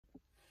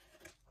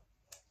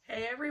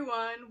Hey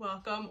everyone,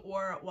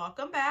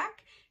 welcome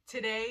back.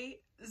 Today,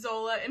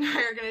 Zola and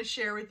I are going to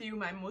share with you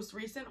my most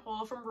recent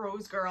haul from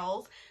Rose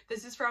Girls.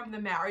 This is from the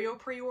Mario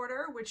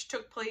pre-order, which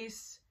took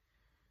place,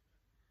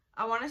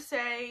 I want to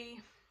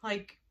say,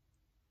 like,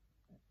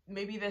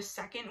 maybe the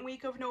second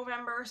week of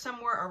November,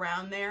 somewhere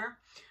around there.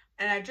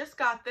 And I just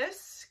got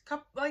this,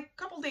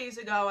 couple days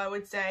ago, I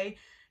would say.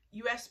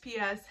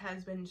 USPS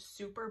has been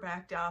super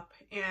backed up,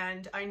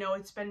 and I know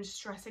it's been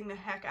stressing the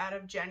heck out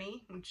of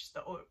Jenny, which is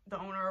the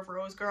owner of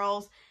Rose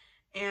Girls,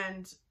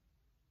 and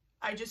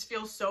I just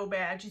feel so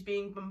bad. She's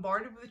being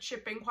bombarded with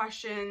shipping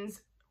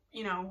questions.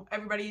 You know,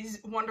 everybody's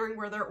wondering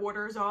where their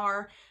orders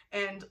are,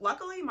 and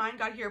luckily mine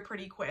got here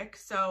pretty quick,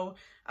 so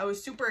I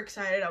was super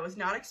excited. I was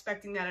not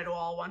expecting that at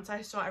all. Once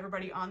I saw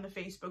everybody on the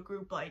Facebook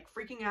group like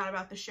freaking out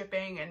about the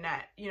shipping and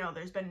that, you know,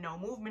 there's been no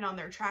movement on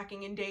their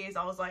tracking in days,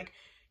 I was like,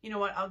 you know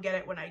what, I'll get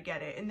it when I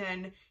get it. And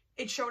then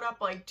it showed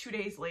up like 2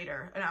 days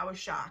later and I was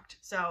shocked.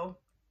 So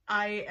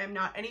I am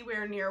not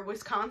anywhere near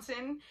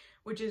Wisconsin,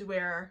 which is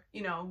where,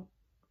 you know,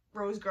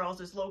 Rose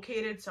Girls is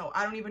located. So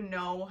I don't even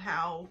know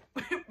how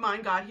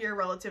mine got here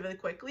relatively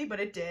quickly, but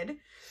it did.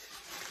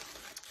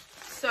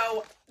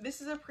 So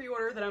this is a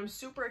pre-order that I'm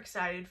super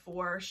excited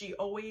for. She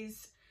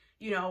always,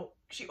 you know,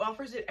 she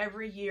offers it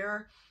every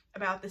year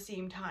about the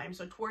same time.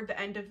 So toward the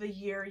end of the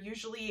year,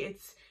 usually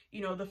it's,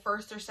 you know, the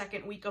first or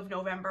second week of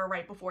November,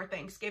 right before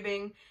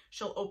Thanksgiving,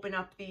 she'll open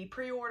up the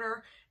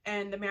pre-order,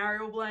 and the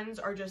Mario blends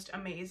are just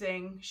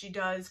amazing. She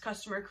does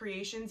customer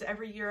creations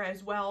every year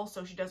as well.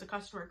 So she does a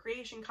customer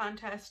creation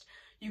contest.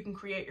 You can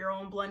create your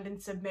own blend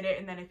and submit it.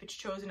 And then if it's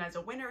chosen as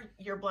a winner,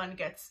 your blend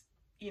gets,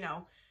 you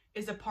know,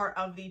 is a part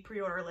of the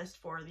pre-order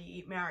list for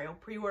the Mario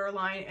pre-order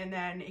line, and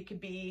then it could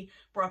be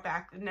brought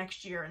back the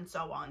next year and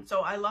so on.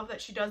 So I love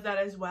that she does that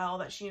as well,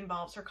 that she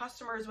involves her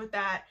customers with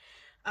that.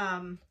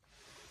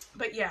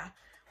 But yeah,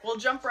 we'll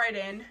jump right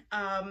in.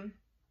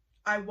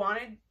 I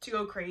wanted to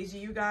go crazy,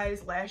 you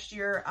guys. Last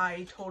year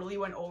I totally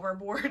went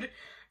overboard,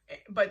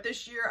 but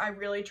this year I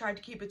really tried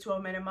to keep it to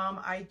a minimum.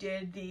 I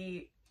did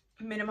the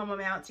minimum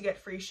amount to get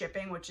free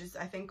shipping, which is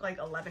I think like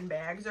 11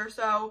 bags or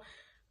so.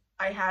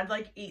 I had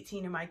like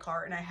 18 in my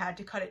cart and I had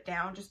to cut it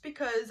down just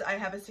because I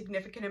have a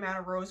significant amount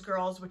of Rose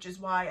Girls, which is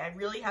why I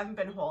really haven't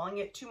been hauling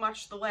it too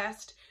much the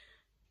last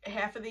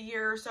half of the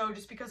year or so,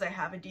 just because I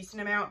have a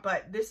decent amount.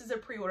 But this is a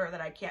pre-order that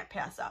I can't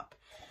pass up.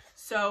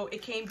 So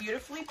it came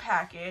beautifully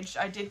packaged.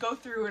 I did go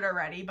through it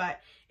already,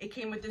 but it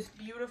came with this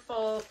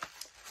beautiful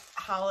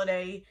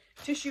holiday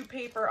tissue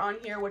paper on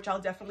here, which I'll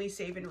definitely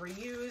save and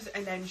reuse.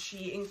 And then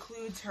she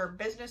includes her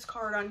business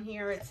card on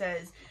here. It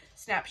says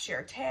snap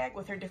share tag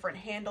with her different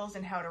handles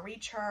and how to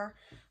reach her.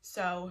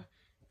 So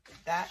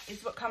that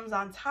is what comes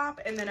on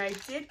top. And then I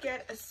did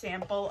get a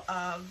sample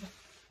of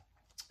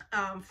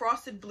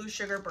frosted blue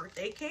sugar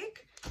birthday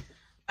cake.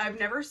 I've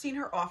never seen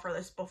her offer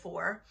this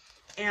before,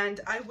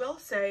 and I will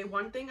say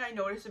one thing I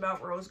notice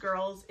about Rose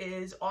Girls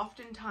is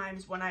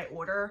oftentimes when I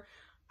order,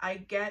 I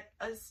get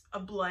a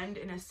blend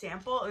in a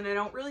sample and I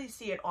don't really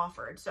see it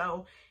offered.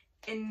 So,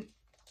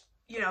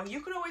 you know,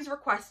 you can always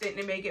request it and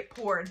it may get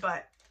poured,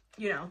 but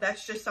you know,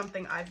 that's just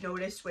something I've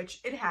noticed, which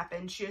it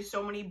happens. She has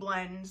so many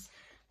blends,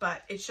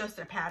 but it's just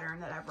a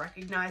pattern that I've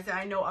recognized, and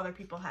I know other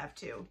people have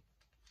too.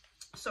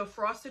 So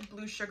frosted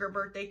blue sugar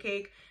birthday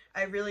cake.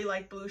 I really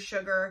like blue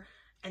sugar,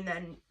 and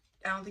then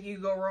I don't think you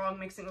can go wrong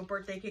mixing with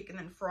birthday cake, and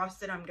then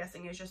frosted, I'm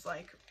guessing, is just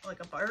like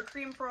a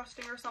buttercream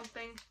frosting or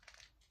something.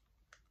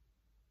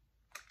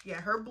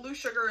 Yeah, her blue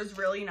sugar is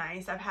really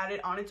nice. I've had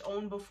it on its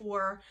own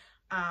before,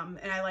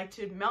 and I like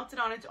to melt it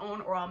on its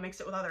own, or I'll mix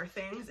it with other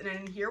things. And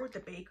then here with the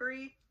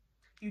bakery,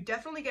 you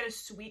definitely get a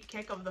sweet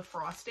kick of the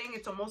frosting.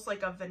 It's almost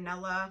like a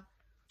vanilla,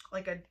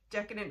 like a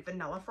decadent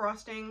vanilla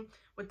frosting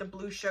with the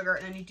blue sugar,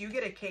 and then you do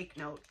get a cake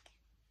note.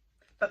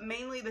 But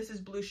mainly this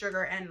is blue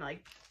sugar and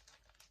like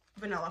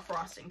vanilla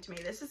frosting to me.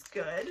 This is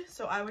good.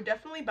 So I would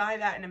definitely buy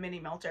that in a mini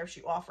melter if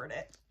she offered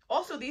it.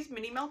 Also, these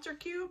mini melter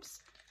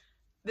cubes,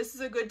 this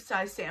is a good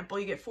size sample.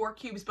 You get 4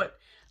 cubes, but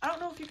I don't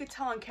know if you could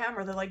tell on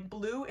camera, they're like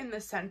blue in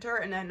the center,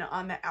 and then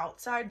on the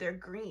outside they're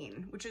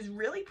green, which is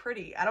really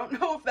pretty. I don't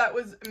know if that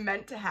was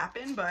meant to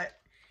happen, but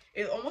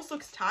it almost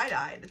looks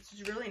tie-dyed.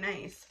 It's really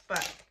nice.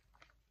 But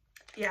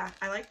yeah,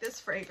 I like this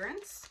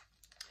fragrance.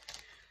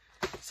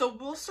 So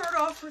we'll start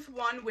off with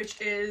one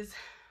which is,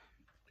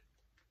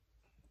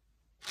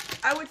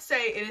 I would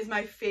say it is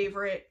my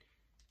favorite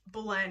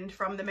blend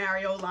from the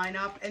Mario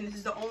lineup, and this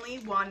is the only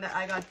one that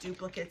I got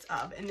duplicates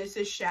of, and this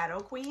is Shadow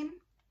Queen.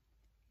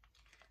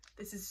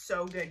 This is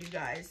so good, you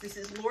guys. This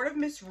is Lord of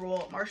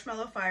Misrule,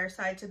 Marshmallow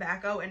Fireside,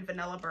 Tobacco, and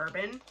Vanilla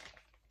Bourbon.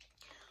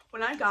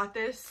 When I got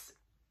this,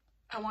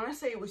 I want to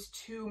say it was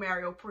 2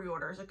 Mario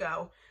pre-orders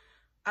ago.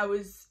 I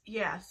was,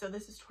 yeah, so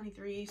this is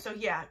 23. So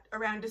yeah,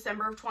 around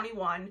December of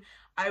 21,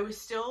 I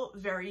was still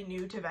very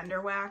new to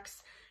vendor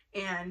wax,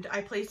 and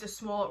I placed a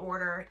small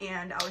order,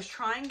 and I was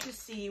trying to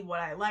see what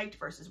I liked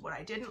versus what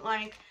I didn't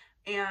like.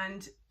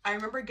 And I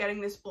remember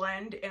getting this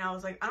blend and I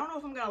was like, I don't know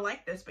if I'm gonna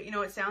like this, but you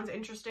know, it sounds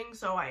interesting,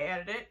 so I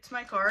added it to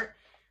my cart.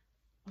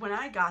 when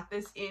I got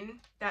this in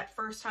that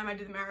first time I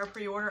did the Mario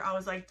pre-order, I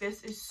was like,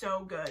 this is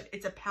so good.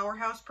 It's a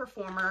powerhouse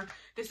performer.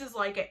 This is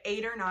like an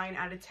 8 or 9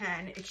 out of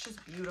 10. It's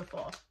just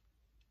beautiful.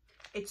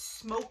 It's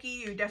smoky.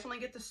 You definitely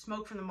get the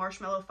smoke from the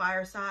Marshmallow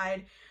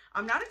Fireside.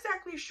 I'm not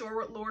exactly sure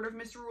what Lord of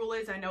Misrule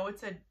is. I know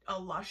it's a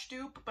Lush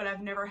dupe, but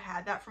I've never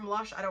had that from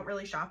Lush. I don't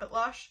really shop at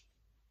Lush.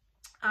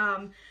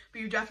 But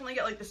you definitely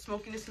get like the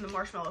smokiness from the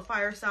Marshmallow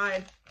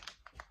Fireside.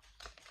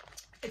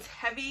 It's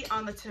heavy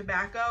on the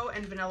tobacco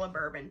and vanilla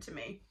bourbon to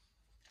me.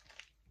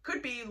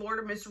 Could be Lord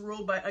of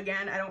Misrule, but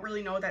again, I don't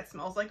really know what that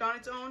smells like on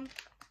its own.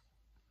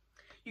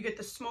 You get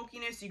the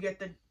smokiness, you get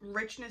the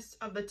richness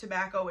of the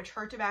tobacco, which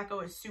her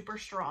tobacco is super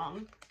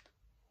strong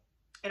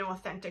and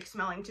authentic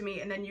smelling to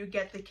me. And then you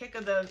get the kick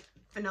of the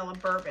vanilla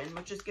bourbon,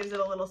 which just gives it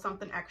a little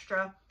something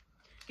extra.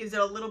 Gives it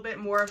a little bit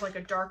more of like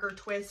a darker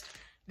twist.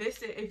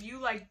 This, if you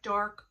like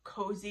dark,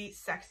 cozy,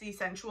 sexy,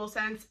 sensual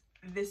scents,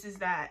 this is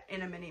that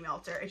in a mini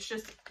melter. It's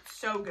just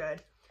so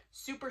good.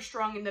 Super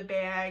strong in the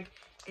bag.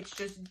 It's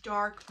just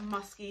dark,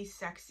 musky,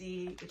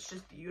 sexy. It's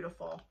just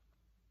beautiful.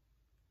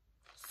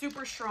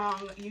 Super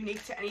strong,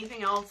 unique to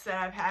anything else that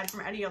I've had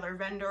from any other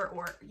vendor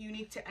or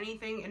unique to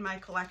anything in my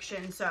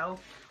collection. So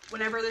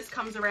whenever this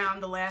comes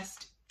around, the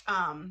last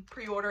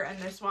pre-order and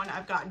this one,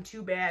 I've gotten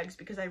 2 bags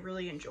because I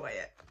really enjoy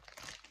it.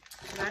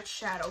 So that's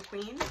Shadow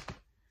Queen.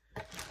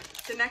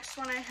 The next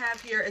one I have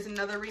here is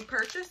another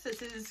repurchase.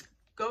 This is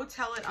Go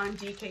Tell It on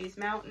DK's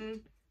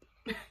Mountain.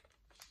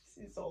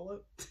 See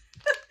solo.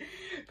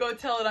 Go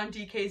Tell It on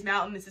DK's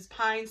Mountain. This is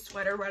Pine,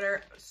 Sweater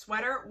Weather,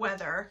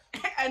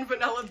 and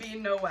Vanilla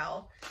Bean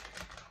Noel.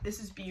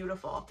 This is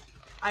beautiful.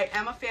 I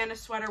am a fan of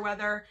Sweater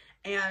Weather,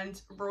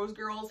 and Rose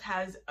Girls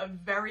has a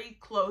very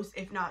close,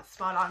 if not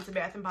spot on, to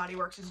Bath & Body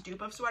Works'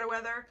 dupe of Sweater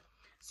Weather.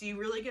 So you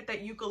really get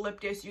that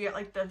eucalyptus. You get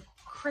like the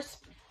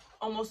crisp,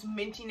 almost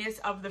mintiness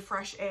of the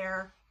fresh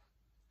air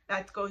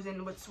that goes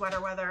in with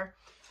Sweater Weather.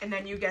 And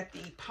then you get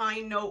the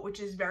pine note, which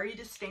is very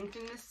distinct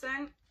in this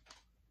scent.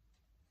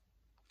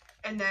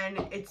 And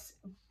then it's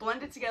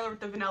blended together with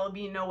the Vanilla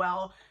Bean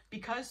Noel.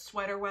 Because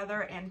Sweater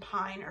Weather and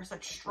pine are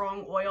such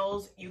strong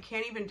oils, you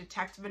can't even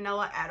detect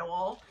vanilla at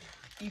all.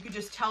 You could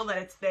just tell that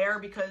it's there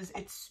because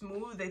it's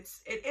smooth. It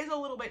is a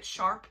little bit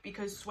sharp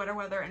because Sweater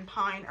Weather and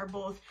pine are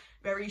both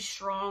very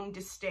strong,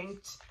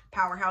 distinct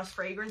powerhouse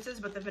fragrances,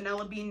 but the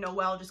Vanilla Bean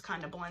Noel just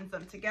kind of blends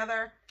them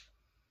together.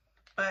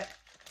 But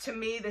to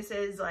me, this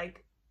is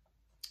like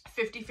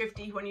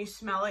 50-50. When you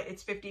smell it,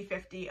 it's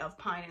 50-50 of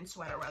pine and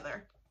Sweater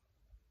Weather.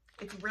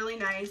 It's really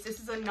nice. This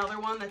is another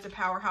one that's a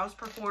powerhouse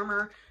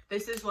performer.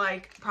 This is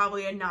like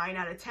probably a 9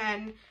 out of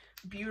 10.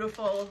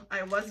 Beautiful.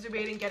 I was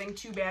debating getting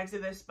 2 bags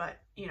of this, but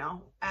you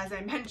know, as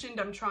I mentioned,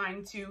 I'm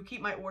trying to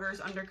keep my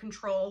orders under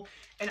control.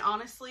 And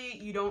honestly,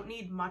 you don't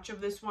need much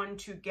of this one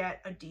to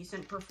get a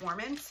decent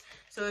performance.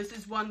 So this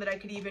is one that I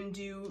could even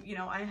do, you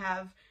know, I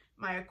have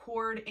my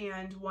Accord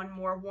and one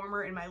more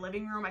warmer in my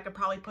living room. I could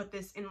probably put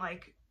this in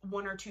like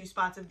 1 or 2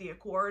 spots of the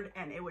Accord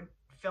and it would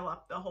fill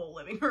up the whole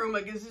living room.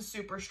 Like, this is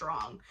super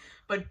strong,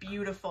 but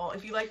beautiful.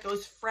 If you like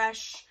those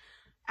fresh,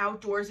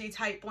 outdoorsy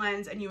type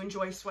blends and you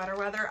enjoy Sweater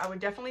Weather, I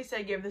would definitely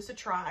say give this a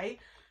try.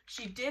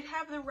 She did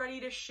have the ready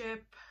to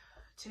ship,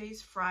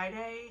 today's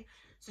Friday,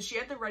 so she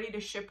had the ready to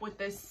ship with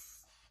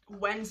this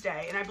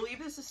Wednesday, and I believe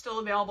this is still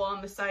available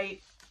on the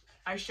site.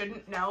 I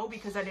shouldn't know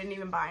because I didn't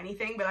even buy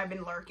anything, but I've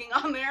been lurking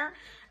on there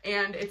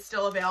and it's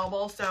still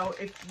available. So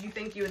if you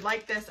think you would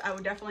like this, I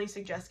would definitely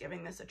suggest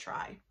giving this a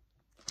try.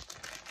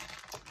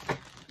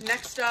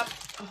 Next up,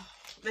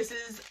 this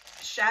is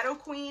Shadow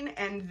Queen,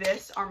 and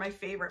this are my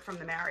favorite from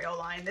the Mario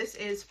line. This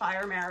is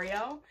Fire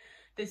Mario.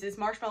 This is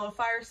Marshmallow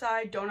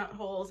Fireside, Donut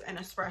Holes, and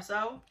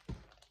Espresso.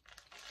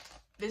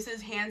 This is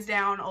hands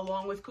down,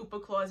 along with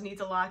Koopa Claus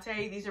Needs a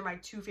Latte. These are my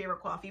 2 favorite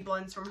coffee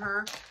blends from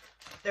her.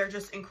 They're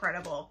just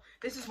incredible.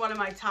 This is one of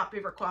my top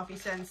favorite coffee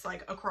scents,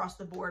 like across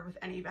the board with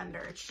any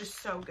vendor. It's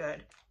just so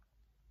good.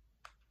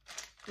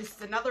 This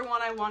is another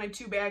one I wanted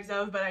 2 bags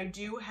of, but I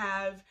do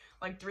have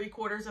like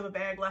 3/4 of a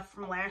bag left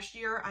from last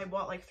year. I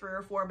bought like 3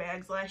 or 4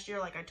 bags last year.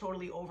 Like, I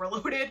totally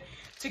overloaded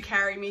to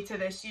carry me to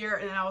this year.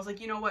 And then I was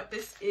like, you know what?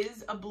 This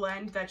is a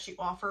blend that she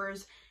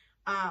offers,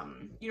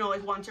 you know,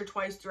 like once or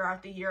twice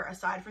throughout the year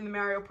aside from the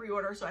Mario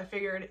pre-order. So I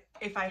figured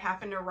if I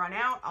happen to run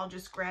out, I'll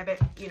just grab it,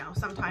 you know,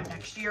 sometime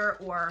next year,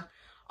 or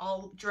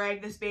I'll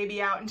drag this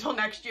baby out until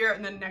next year,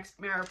 and then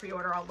next Mario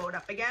pre-order I'll load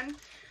up again.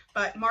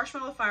 But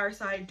Marshmallow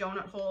Fireside,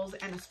 Donut Holes,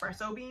 and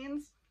Espresso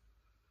Beans.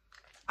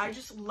 I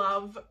just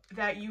love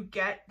that you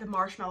get the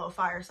Marshmallow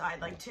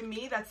Fireside. Like, to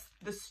me, that's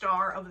the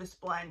star of this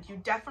blend. You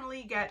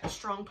definitely get a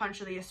strong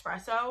punch of the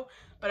espresso,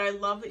 but I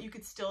love that you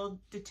could still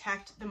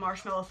detect the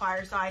Marshmallow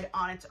Fireside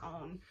on its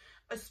own.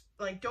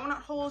 Like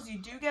Donut Holes, you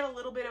do get a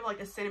little bit of like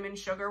a cinnamon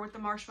sugar with the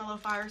Marshmallow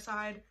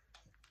Fireside,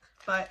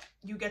 but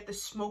you get the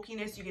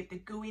smokiness, you get the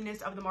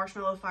gooiness of the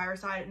Marshmallow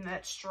Fireside, and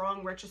that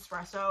strong, rich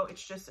espresso.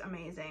 It's just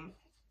amazing.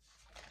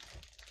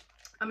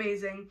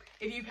 Amazing.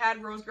 If you've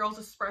had Rose Girls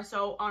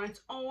Espresso on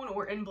its own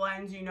or in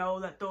blends, you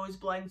know that those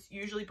blends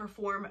usually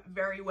perform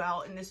very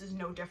well, and this is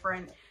no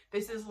different.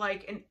 This is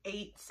like an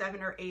 7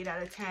 or 8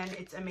 out of 10.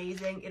 It's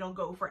amazing. It'll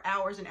go for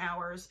hours and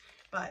hours,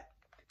 but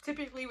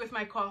typically with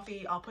my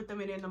coffee, I'll put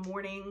them in the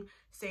morning,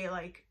 say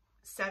like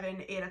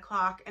 7, 8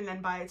 o'clock, and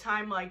then by the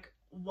time like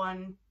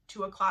 1,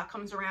 2 o'clock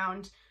comes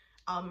around,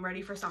 I'm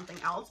ready for something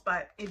else,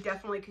 but it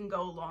definitely can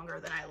go longer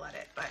than I let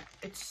it, but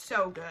it's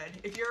so good.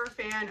 If you're a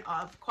fan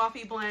of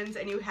coffee blends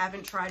and you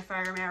haven't tried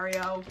Fire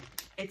Mario,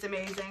 it's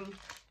amazing.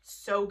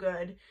 So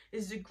good.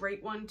 This is a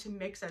great one to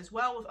mix as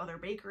well with other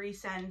bakery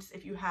scents.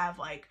 If you have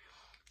like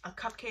a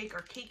cupcake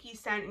or cakey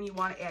scent and you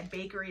want to add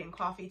bakery and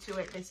coffee to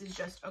it, this is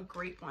just a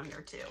great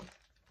blender too.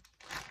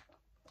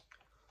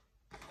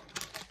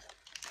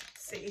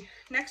 See,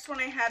 next one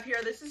I have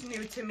here, this is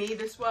new to me.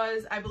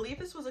 I believe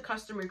this was a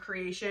customer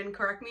creation.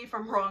 Correct me if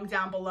I'm wrong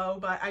down below,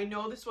 but I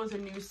know this was a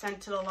new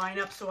scent to the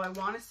lineup, so I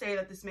want to say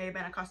that this may have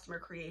been a customer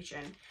creation.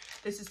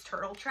 This is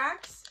Turtle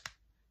Tracks.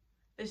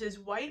 This is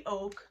white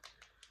oak,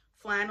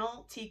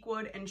 flannel,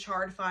 teakwood, and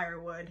charred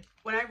firewood.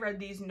 When I read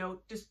these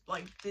note, just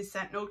like this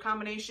scent note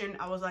combination,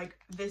 I was like,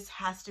 this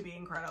has to be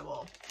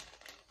incredible.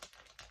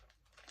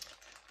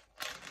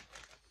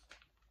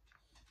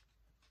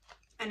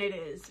 And it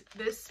is.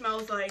 This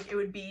smells like it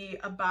would be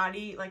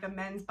like a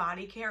men's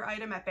body care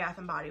item at Bath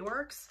 & Body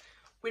Works,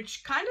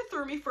 which kind of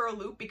threw me for a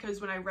loop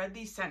because when I read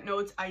these scent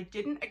notes, I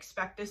didn't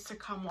expect this to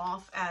come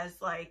off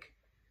as like,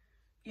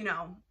 you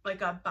know, like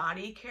a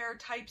body care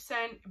type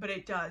scent, but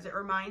it does. It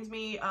reminds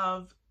me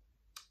of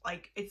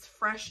like, it's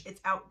fresh,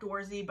 it's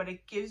outdoorsy, but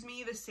it gives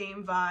me the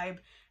same vibe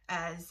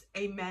as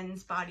a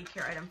men's body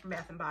care item from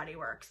Bath & Body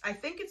Works. I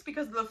think it's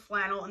because of the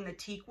flannel and the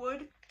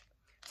teakwood.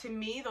 To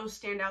me, those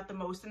stand out the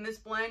most in this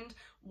blend.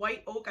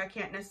 White oak, I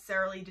can't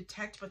necessarily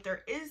detect, but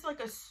there is like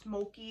a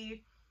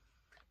smoky,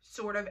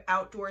 sort of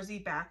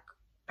outdoorsy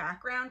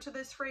background to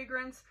this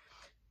fragrance.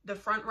 The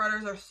front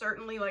runners are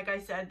certainly, like I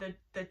said,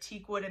 the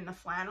teakwood and the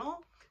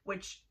flannel,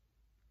 which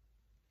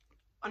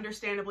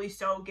understandably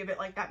so give it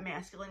like that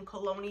masculine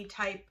cologne-y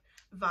type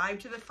vibe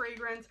to the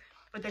fragrance.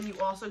 But then you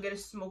also get a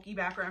smoky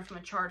background from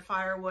the charred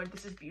firewood.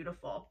 This is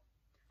beautiful.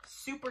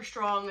 Super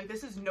strong. Like,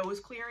 this is nose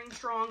clearing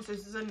strong, so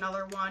this is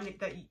another one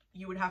that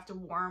you would have to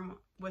warm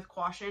with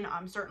caution.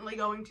 I'm certainly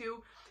going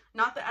to.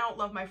 Not that I don't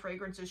love my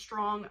fragrances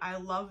strong. I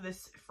love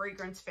this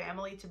fragrance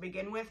family to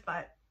begin with,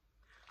 but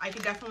I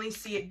could definitely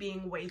see it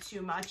being way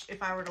too much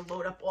if I were to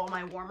load up all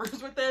my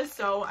warmers with this,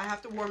 so I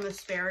have to warm this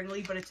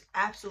sparingly, but it's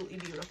absolutely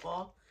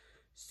beautiful.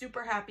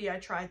 Super happy I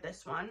tried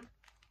this one.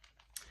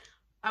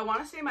 I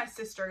want to say my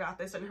sister got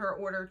this in her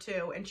order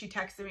too, and she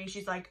texted me.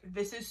 She's like,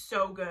 this is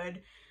so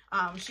good.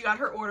 She got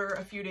her order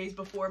a few days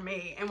before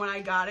me, and when I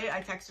got it,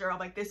 I texted her, I'm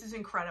like, this is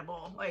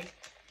incredible. Like,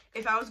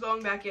 if I was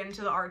going back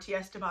into the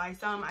RTS to buy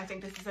some, I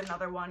think this is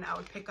another one I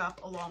would pick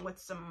up along with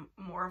some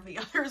more of the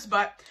others,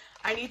 but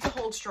I need to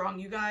hold strong,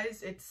 you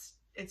guys.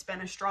 It's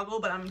been a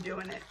struggle, but I'm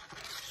doing it.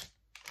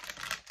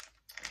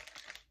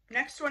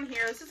 Next one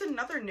here, this is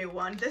another new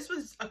one. This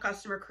was a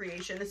customer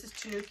creation. This is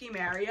Tanuki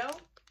Mario.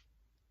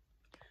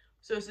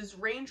 So this is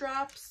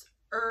Raindrops,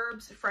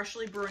 Herbs,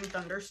 Freshly Brewing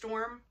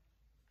Thunderstorm.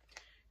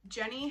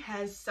 Jenny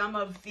has some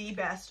of the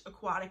best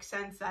aquatic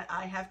scents that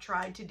I have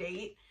tried to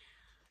date,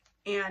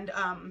 and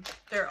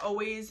they're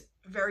always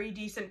very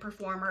decent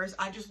performers.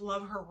 I just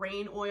love her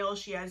rain oil.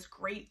 She has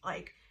great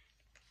like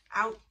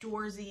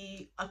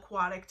outdoorsy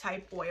aquatic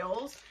type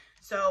oils.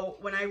 So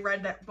when I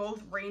read that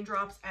both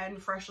Raindrops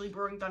and Freshly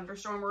Brewing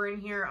Thunderstorm were in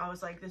here, I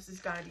was like, this is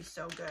gotta be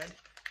so good.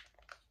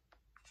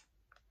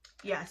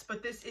 Yes,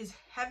 but this is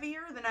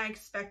heavier than I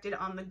expected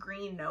on the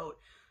green note.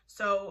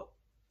 So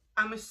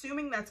I'm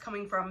assuming that's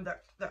coming from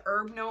the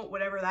herb note,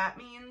 whatever that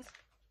means.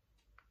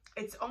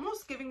 It's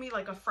almost giving me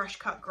like a fresh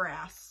cut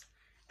grass.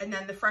 And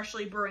then the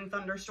Freshly Brewing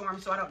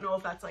Thunderstorm, so I don't know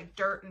if that's like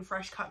dirt and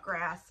fresh cut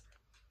grass.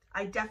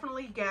 I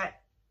definitely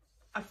get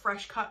a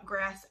fresh cut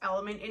grass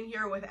element in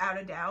here without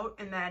a doubt.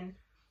 And then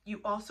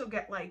you also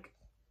get like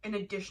an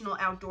additional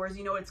outdoors,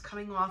 you know, it's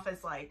coming off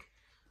as like,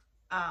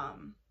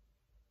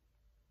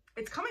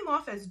 it's coming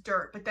off as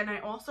dirt. But then I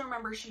also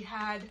remember she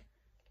had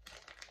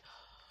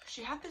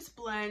this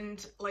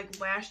blend like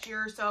last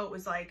year or so. It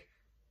was like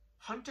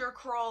Hunter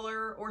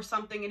Crawler or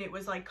something, and it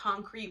was like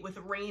concrete with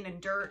rain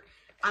and dirt.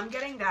 I'm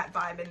getting that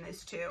vibe in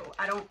this too.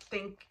 I don't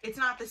think, it's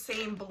not the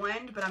same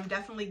blend, but I'm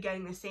definitely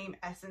getting the same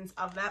essence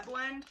of that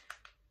blend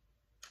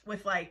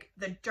with like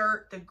the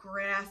dirt, the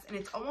grass, and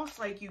it's almost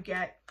like you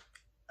get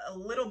a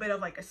little bit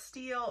of like a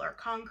steel or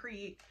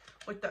concrete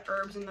with the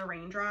herbs and the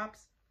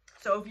raindrops.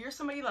 So if you're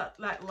somebody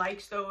that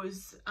likes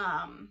those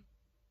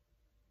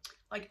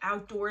like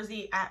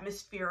outdoorsy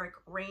atmospheric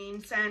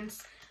rain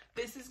scents,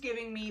 this is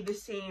giving me the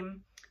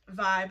same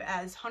vibe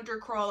as Hunter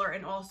Crawler,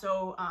 and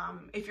also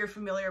if you're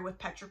familiar with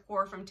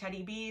Petrichor from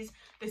Teddy Bees,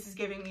 this is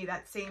giving me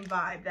that same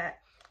vibe, that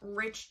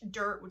rich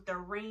dirt with the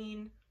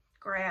rain,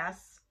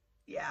 grass.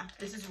 Yeah,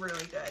 this is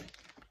really good.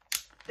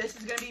 This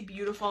is gonna be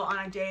beautiful on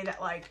a day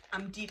that like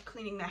I'm deep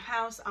cleaning the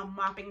house, I'm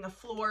mopping the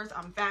floors,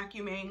 I'm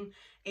vacuuming,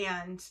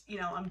 and you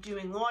know, I'm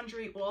doing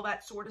laundry, all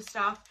that sort of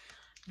stuff.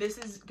 This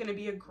is going to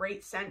be a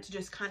great scent to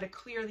just kind of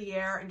clear the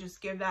air and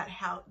just give that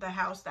the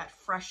house that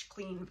fresh,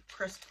 clean,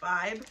 crisp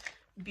vibe.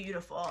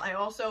 Beautiful. I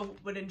also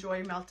would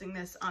enjoy melting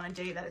this on a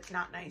day that it's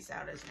not nice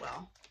out as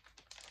well.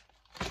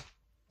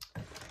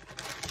 All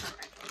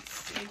right, let's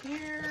see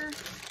here.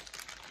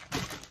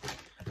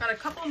 Got a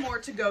couple more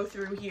to go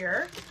through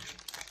here.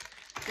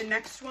 The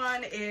next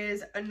one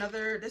is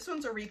this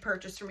one's a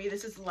repurchase for me.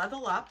 This is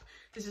Level Up.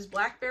 This is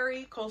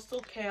Blackberry,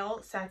 Coastal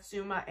Kale,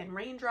 Satsuma, and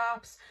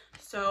Raindrops.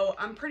 So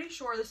I'm pretty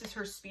sure this is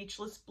her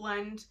Speechless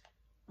blend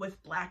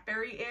with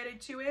blackberry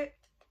added to it.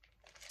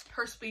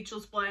 Her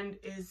Speechless blend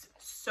is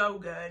so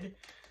good.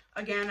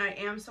 Again, I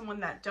am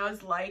someone that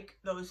does like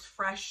those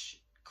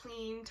fresh,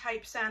 clean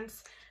type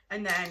scents.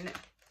 And then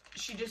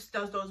she just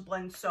does those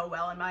blends so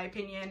well, in my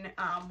opinion.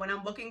 When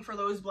I'm looking for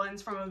those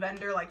blends from a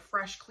vendor like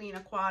Fresh, Clean,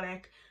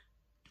 Aquatic,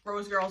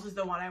 Rose Girls is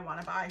the one I want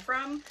to buy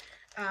from.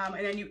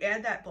 And then you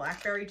add that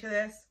blackberry to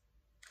this,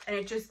 and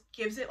it just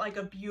gives it like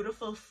a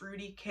beautiful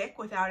fruity kick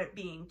without it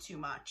being too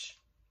much.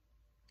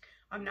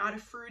 I'm not a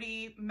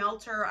fruity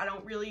melter. I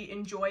don't really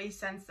enjoy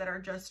scents that are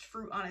just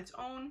fruit on its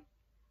own.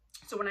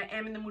 So when I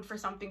am in the mood for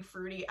something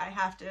fruity, I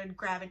have to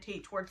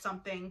gravitate towards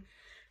something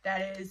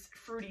that is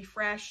fruity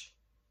fresh,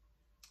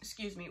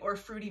 or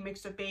fruity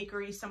mixed with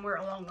bakery, somewhere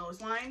along those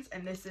lines.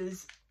 And this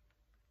is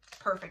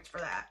perfect for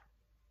that.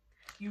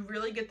 You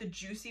really get the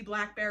juicy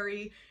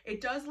blackberry.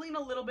 It does lean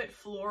a little bit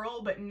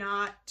floral, but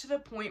not to the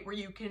point where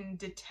you can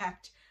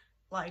detect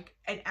like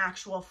an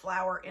actual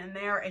flower in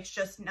there. It's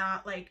just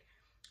not like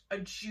a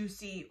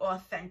juicy,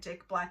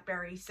 authentic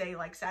blackberry, say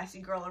like Sassy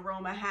Girl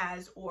Aroma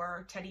has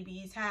or Teddy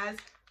B's has.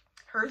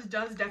 Hers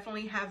does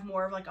definitely have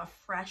more of like a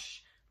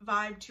fresh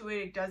vibe to it.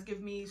 It does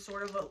give me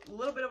sort of a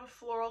little bit of a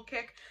floral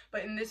kick,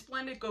 but in this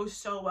blend it goes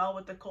so well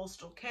with the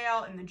Coastal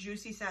Kale and the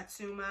juicy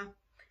Satsuma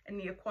and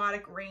the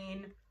Aquatic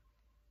Rain.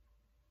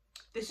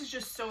 This is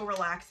just so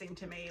relaxing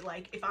to me.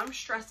 Like if I'm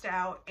stressed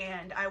out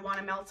and I want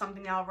to melt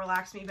something that'll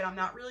relax me, but I'm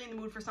not really in the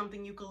mood for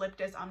something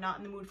eucalyptus, I'm not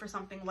in the mood for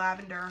something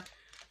lavender,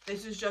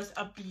 this is just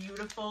a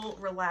beautiful,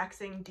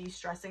 relaxing,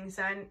 de-stressing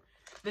scent.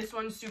 This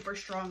one's super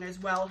strong as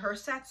well. Her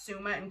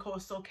Satsuma and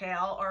Coastal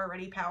Kale are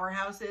already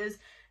powerhouses,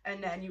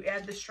 and then you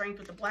add the strength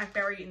with the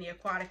blackberry and the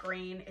Aquatic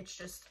Rain. It's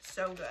just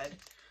so good.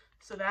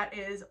 So that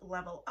is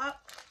Level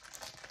Up.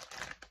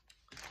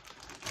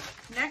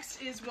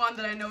 Next is one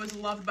that I know is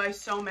loved by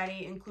so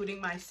many,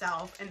 including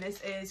myself, and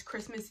this is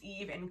Christmas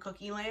Eve in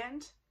Cookie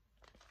Land.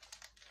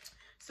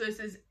 So this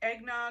is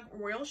Eggnog,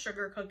 Royal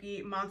Sugar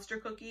Cookie, Monster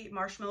Cookie,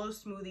 Marshmallow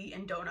Smoothie,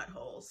 and Donut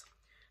Holes.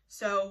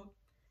 So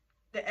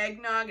the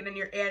eggnog, and then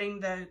you're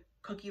adding the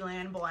Cookie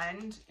Land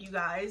blend, you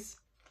guys.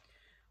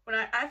 When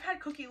I've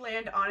had Cookie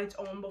Land on its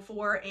own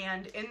before,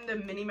 and in the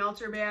mini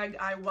melter bag,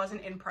 I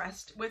wasn't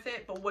impressed with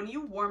it, but when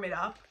you warm it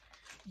up,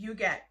 you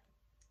get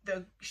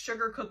the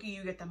sugar cookie,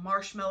 you get the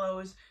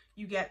marshmallows,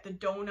 you get the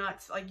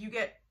donuts, like you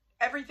get,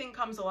 everything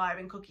comes alive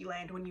in Cookie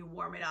Land when you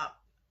warm it up.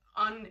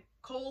 On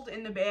cold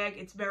in the bag,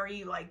 it's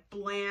very like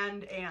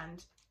bland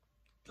and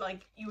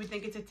like you would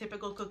think it's a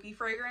typical cookie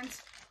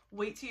fragrance.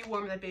 Wait till you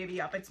warm that baby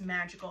up, it's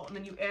magical. And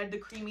then you add the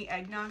creamy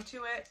eggnog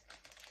to it.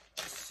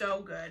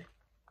 So good.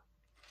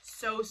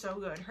 So, so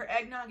good. Her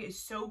eggnog is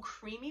so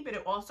creamy, but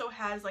it also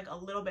has like a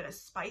little bit of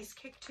spice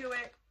kick to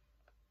it.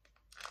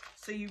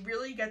 So you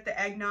really get the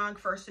eggnog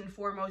first and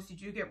foremost. You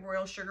do get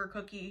Royal Sugar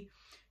Cookie,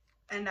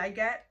 and I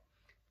get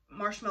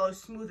Marshmallow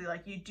Smoothie.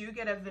 Like you do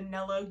get a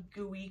vanilla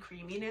gooey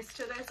creaminess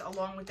to this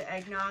along with the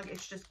eggnog.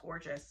 It's just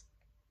gorgeous.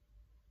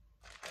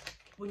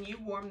 When you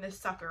warm this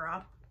sucker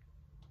up,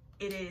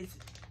 it is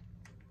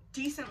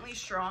decently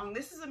strong.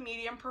 This is a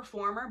medium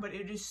performer, but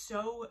it is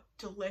so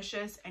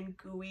delicious and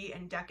gooey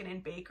and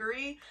decadent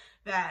bakery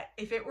that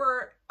if it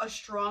were a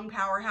strong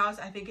powerhouse,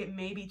 I think it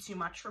may be too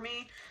much for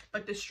me.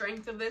 But the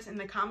strength of this and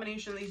the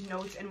combination of these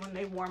notes, and when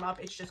they warm up,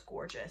 it's just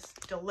gorgeous.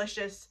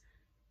 Delicious,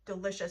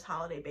 delicious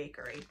holiday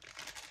bakery.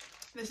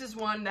 This is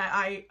one that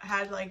I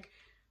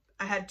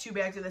had 2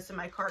 bags of this in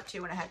my cart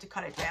too, and I had to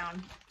cut it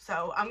down.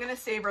 So I'm gonna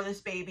savor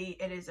this baby.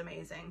 It is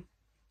amazing.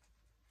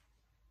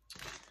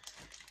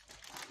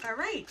 All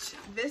right,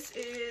 this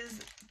is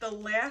the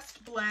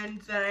last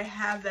blend that I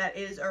have that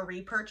is a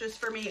repurchase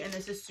for me, and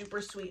this is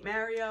Super Sweet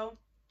Mario.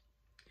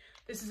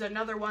 This is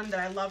another one that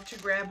I love to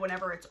grab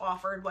whenever it's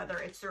offered, whether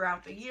it's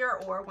throughout the year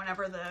or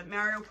whenever the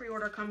Mario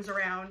pre-order comes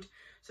around.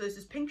 So this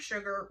is Pink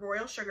Sugar,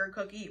 Royal Sugar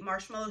Cookie,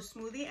 Marshmallow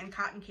Smoothie, and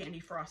Cotton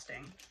Candy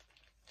Frosting.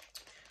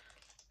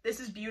 This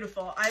is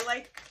beautiful. I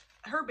like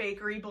her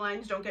bakery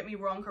blends. Don't get me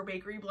wrong, her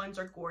bakery blends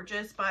are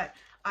gorgeous, but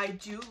I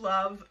do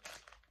love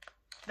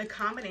the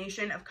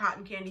combination of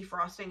cotton candy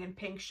frosting and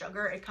pink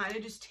sugar. It kind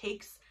of just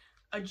takes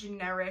a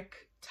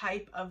generic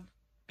type of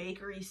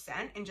bakery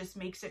scent and just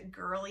makes it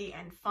girly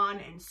and fun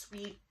and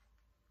sweet.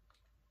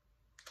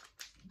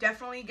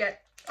 Definitely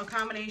get a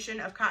combination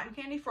of cotton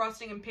candy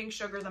frosting and pink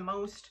sugar the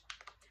most.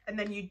 And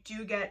then you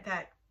do get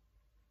that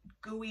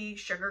gooey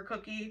sugar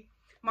cookie.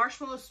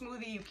 Marshmallow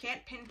Smoothie, you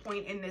can't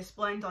pinpoint in this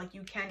blend like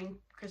you can in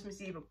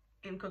Christmas Eve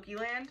in Cookie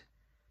Land.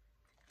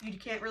 You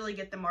can't really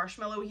get the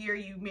marshmallow here.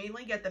 You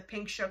mainly get the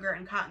pink sugar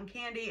and cotton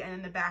candy and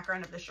in the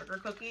background of the sugar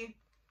cookie.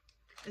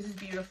 This is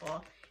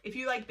beautiful. If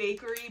you like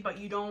bakery, but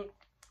you don't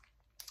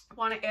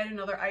want to add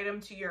another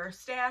item to your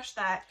stash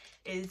that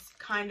is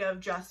kind of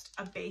just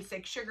a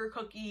basic sugar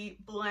cookie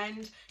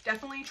blend,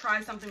 definitely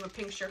try something with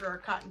pink sugar or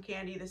cotton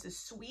candy. This is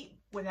sweet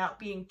without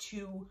being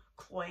too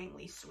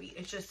cloyingly sweet.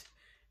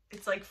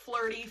 It's like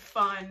flirty,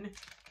 fun,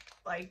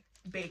 like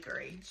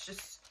bakery. It's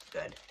just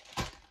good.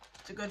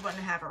 It's a good one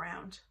to have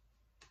around.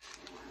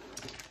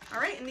 All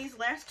right, and these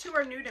last two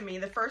are new to me.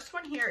 The first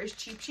one here is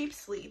Cheap Cheap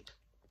Sleep.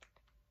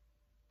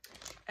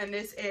 And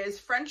this is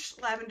French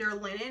Lavender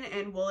Linen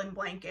and Woolen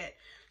Blanket.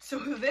 So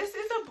this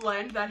is a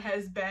blend that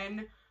has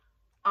been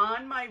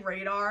on my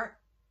radar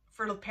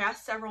for the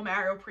past several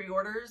Mario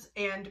pre-orders.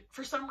 And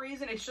for some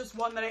reason, it's just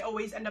one that I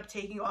always end up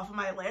taking off of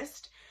my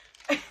list.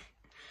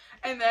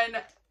 And then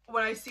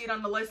when I see it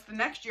on the list the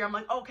next year, I'm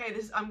like, okay,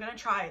 I'm going to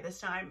try it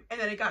this time. And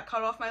then it got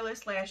cut off my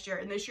list last year.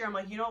 And this year I'm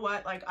like, you know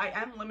what? Like, I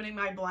am limiting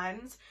my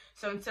blends.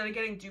 So instead of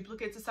getting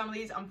duplicates of some of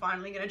these, I'm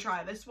finally going to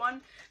try this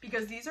one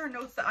because these are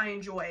notes that I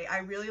enjoy. I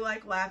really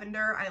like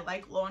lavender. I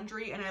like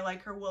laundry, and I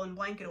like her woolen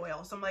blanket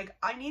oil. So I'm like,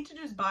 I need to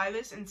just buy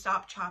this and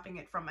stop chopping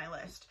it from my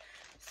list.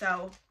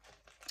 So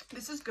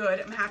this is good.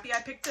 I'm happy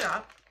I picked it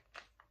up.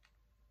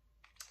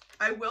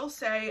 I will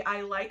say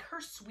I like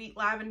her sweet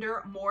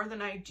lavender more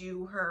than I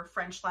do her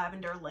French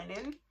lavender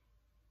linen.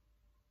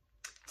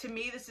 To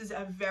me, this is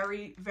a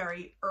very,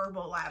 very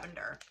herbal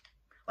lavender.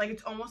 Like,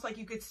 it's almost like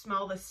you could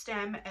smell the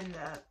stem and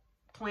the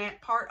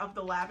plant part of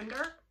the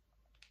lavender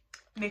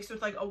mixed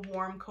with like a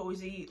warm,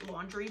 cozy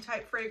laundry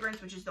type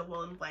fragrance, which is the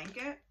woolen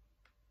blanket.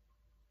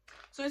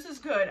 So this is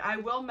good. I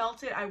will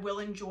melt it. I will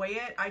enjoy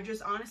it. I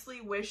just honestly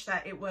wish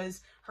that it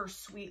was her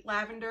sweet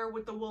lavender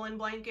with the woolen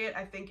blanket.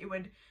 I think it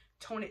would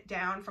tone it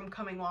down from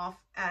coming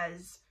off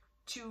as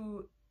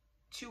too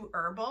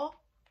herbal.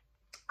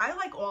 I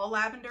like all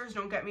lavenders,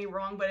 don't get me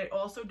wrong, but it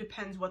also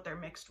depends what they're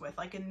mixed with.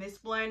 Like in this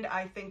blend,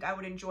 I think I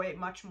would enjoy it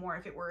much more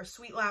if it were a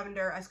sweet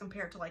lavender as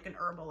compared to like an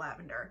herbal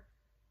lavender.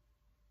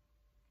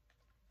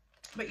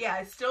 But yeah,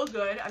 it's still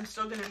good. I'm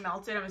still going to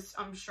melt it.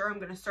 I'm sure I'm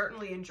going to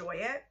certainly enjoy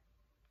it.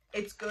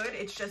 It's good.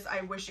 It's just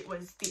I wish it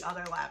was the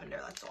other lavender,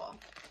 that's all.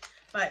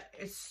 But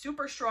it's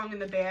super strong in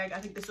the bag. I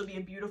think this will be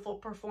a beautiful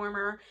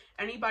performer.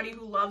 Anybody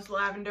who loves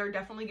lavender,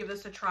 definitely give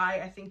this a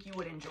try. I think you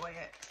would enjoy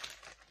it.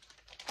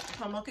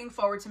 So I'm looking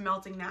forward to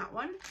melting that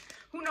one.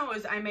 Who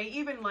knows? I may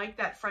even like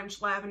that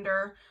French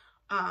lavender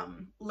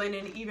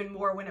linen even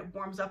more when it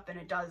warms up than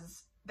it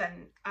does.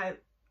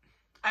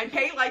 I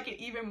may like it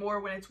even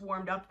more when it's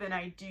warmed up than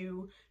I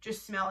do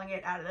just smelling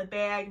it out of the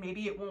bag.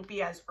 Maybe it won't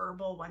be as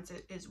herbal once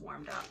it is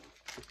warmed up.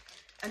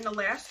 And the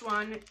last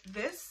one,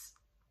 this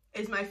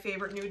is my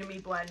favorite new to me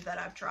blend that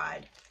I've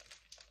tried,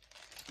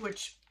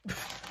 which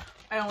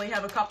I only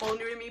have a couple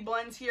new to me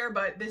blends here,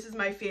 but this is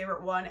my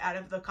favorite one out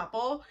of the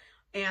couple.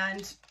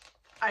 And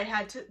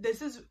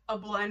this is a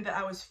blend that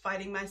I was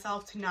fighting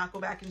myself to not go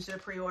back into the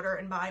pre-order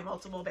and buy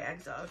multiple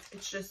bags of.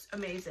 It's just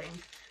amazing.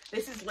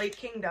 This is Lake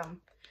Kingdom.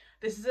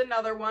 This is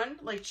another one,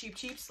 like Cheap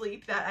Cheap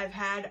Sleep, that I've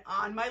had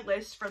on my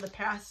list for the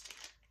past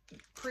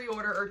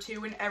pre-order or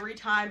two, and every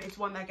time it's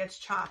one that gets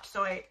chopped.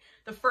 So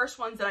the first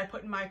ones that I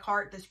put in my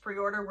cart this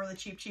pre-order were the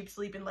Cheap Cheap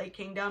Sleep and Lake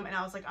Kingdom, and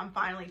I was like, I'm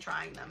finally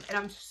trying them, and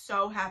I'm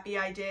so happy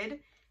I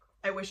did.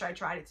 I wish I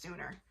tried it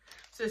sooner.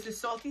 So this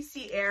is Salty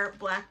Sea Air,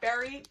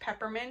 Blackberry,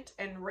 Peppermint,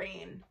 and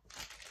Rain.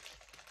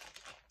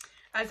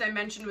 As I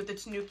mentioned with the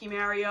Tanuki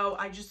Mario,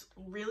 I just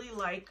really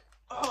like,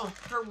 oh,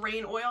 her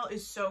rain oil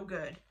is so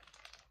good.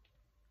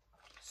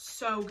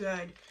 So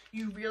good.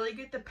 You really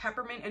get the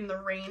peppermint and the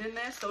rain in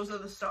this. Those are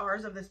the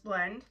stars of this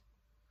blend.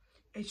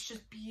 It's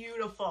just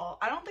beautiful.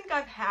 I don't think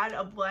I've had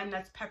a blend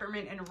that's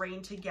peppermint and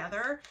rain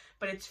together,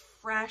 but it's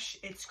fresh,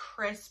 it's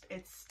crisp,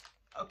 it's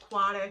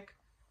aquatic,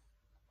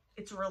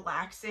 it's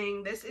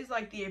relaxing. This is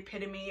like the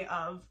epitome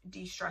of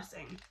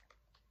de-stressing.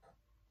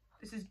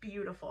 This is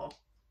beautiful.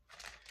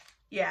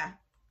 Yeah,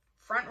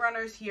 front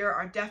runners here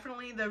are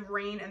definitely the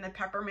rain and the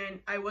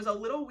peppermint. I was a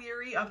little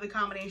weary of the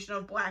combination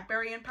of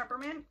blackberry and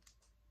peppermint,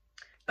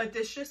 but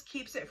this just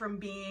keeps it from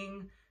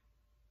being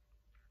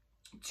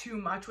too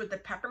much with the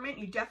peppermint.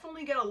 You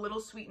definitely get a little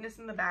sweetness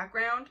in the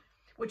background,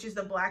 which is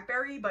the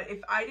blackberry, but if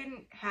I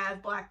didn't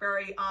have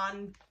blackberry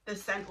on the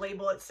scent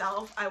label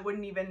itself, I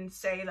wouldn't even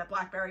say that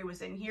blackberry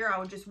was in here. I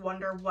would just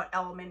wonder what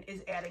element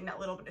is adding that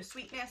little bit of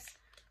sweetness.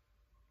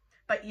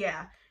 But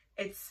yeah,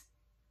 it's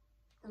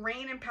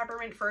rain and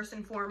peppermint first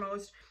and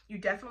foremost. You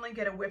definitely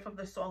get a whiff of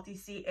the Salty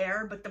Sea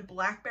Air, but the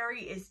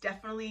blackberry is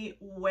definitely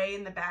way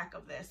in the back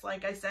of this.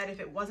 Like I said,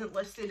 if it wasn't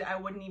listed, I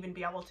wouldn't even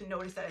be able to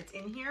notice that it's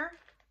in here.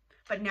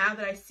 But now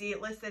that I see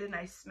it listed and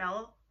I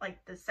smell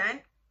like the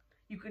scent,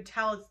 you could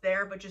tell it's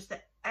there, but just the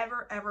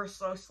ever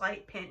so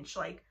slight pinch.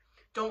 Like,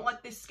 don't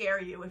let this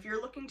scare you. If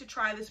you're looking to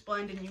try this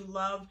blend and you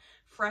love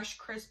fresh,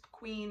 crisp,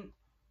 clean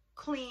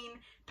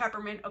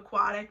peppermint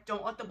aquatic,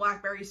 don't let the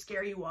blackberry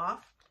scare you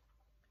off.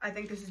 I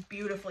think this is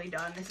beautifully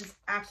done. This is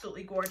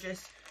absolutely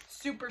gorgeous,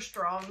 super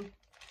strong.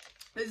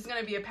 This is going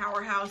to be a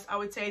powerhouse. I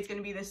would say it's going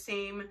to be the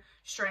same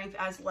strength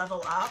as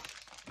Level Up.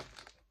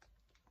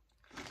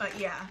 But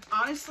yeah,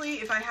 honestly,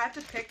 if I had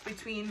to pick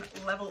between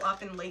Level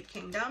Up and Lake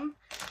Kingdom,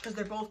 because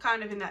they're both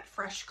kind of in that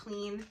fresh,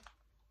 clean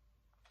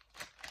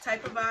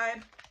type of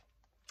vibe,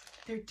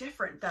 they're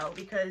different though,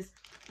 because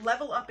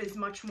Level Up is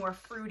much more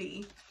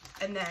fruity,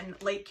 and then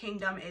Lake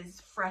Kingdom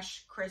is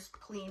fresh, crisp,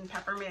 clean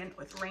peppermint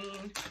with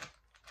rain.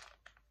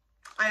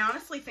 I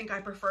honestly think I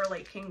prefer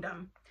Lake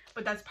Kingdom,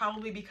 but that's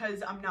probably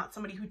because I'm not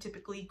somebody who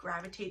typically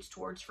gravitates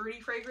towards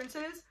fruity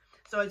fragrances.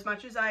 So as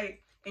much as I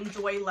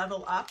enjoy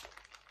Level Up,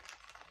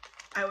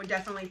 I would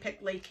definitely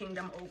pick Lake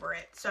Kingdom over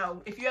it.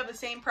 So if you have the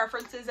same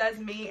preferences as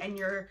me and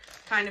you're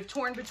kind of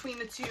torn between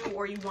the two,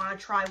 or you want to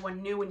try one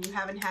new and you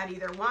haven't had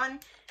either one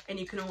and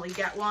you can only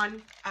get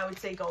one, I would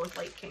say go with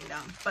Lake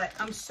Kingdom. But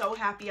I'm so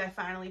happy I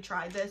finally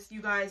tried this.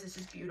 You guys, this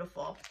is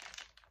beautiful.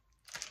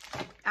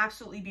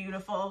 Absolutely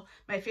beautiful.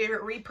 My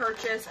favorite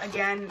repurchase,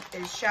 again,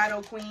 is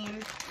Shadow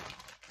Queen.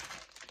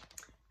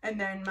 And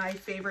then my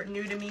favorite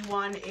new to me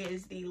one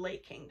is the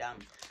Lake Kingdom.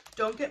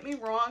 Don't get me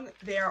wrong,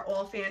 they are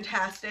all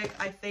fantastic.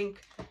 I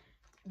think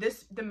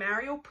the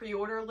Mario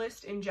pre-order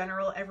list in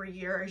general every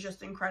year is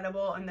just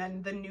incredible. And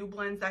then the new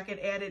blends that get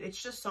added,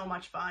 it's just so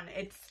much fun.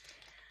 It's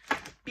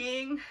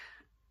being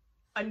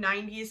a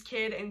 90s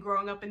kid and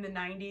growing up in the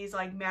 90s,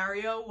 like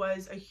Mario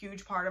was a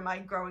huge part of my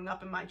growing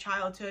up in my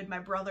childhood. My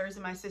brothers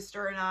and my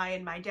sister and I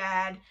and my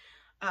dad,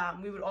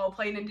 we would all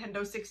play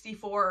Nintendo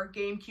 64 or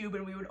GameCube,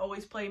 and we would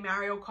always play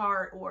Mario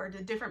Kart or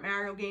the different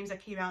Mario games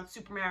that came out,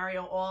 Super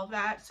Mario, all of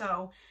that.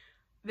 So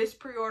this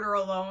pre-order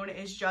alone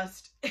is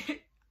just,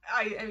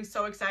 I am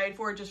so excited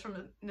for it just from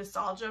the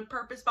nostalgia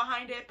purpose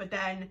behind it, but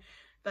then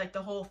like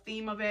the whole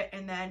theme of it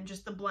and then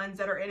just the blends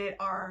that are in it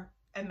are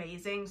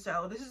amazing.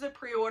 So this is a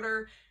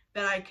pre-order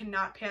that I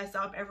cannot pass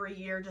up every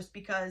year just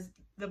because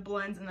the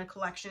blends in the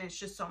collection is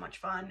just so much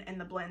fun and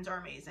the blends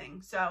are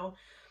amazing. So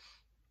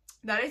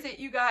that is it,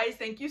 you guys.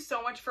 Thank you so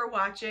much for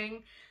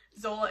watching.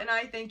 Zola and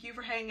I thank you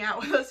for hanging out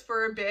with us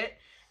for a bit.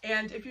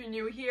 And if you're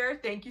new here,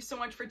 thank you so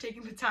much for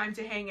taking the time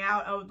to hang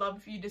out. I would love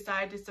if you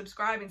decide to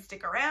subscribe and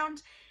stick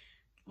around.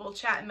 We'll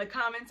chat in the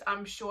comments,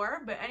 I'm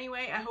sure. But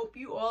anyway, I hope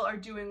you all are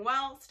doing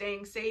well,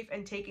 staying safe,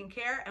 and taking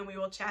care, and we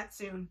will chat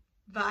soon.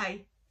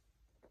 Bye.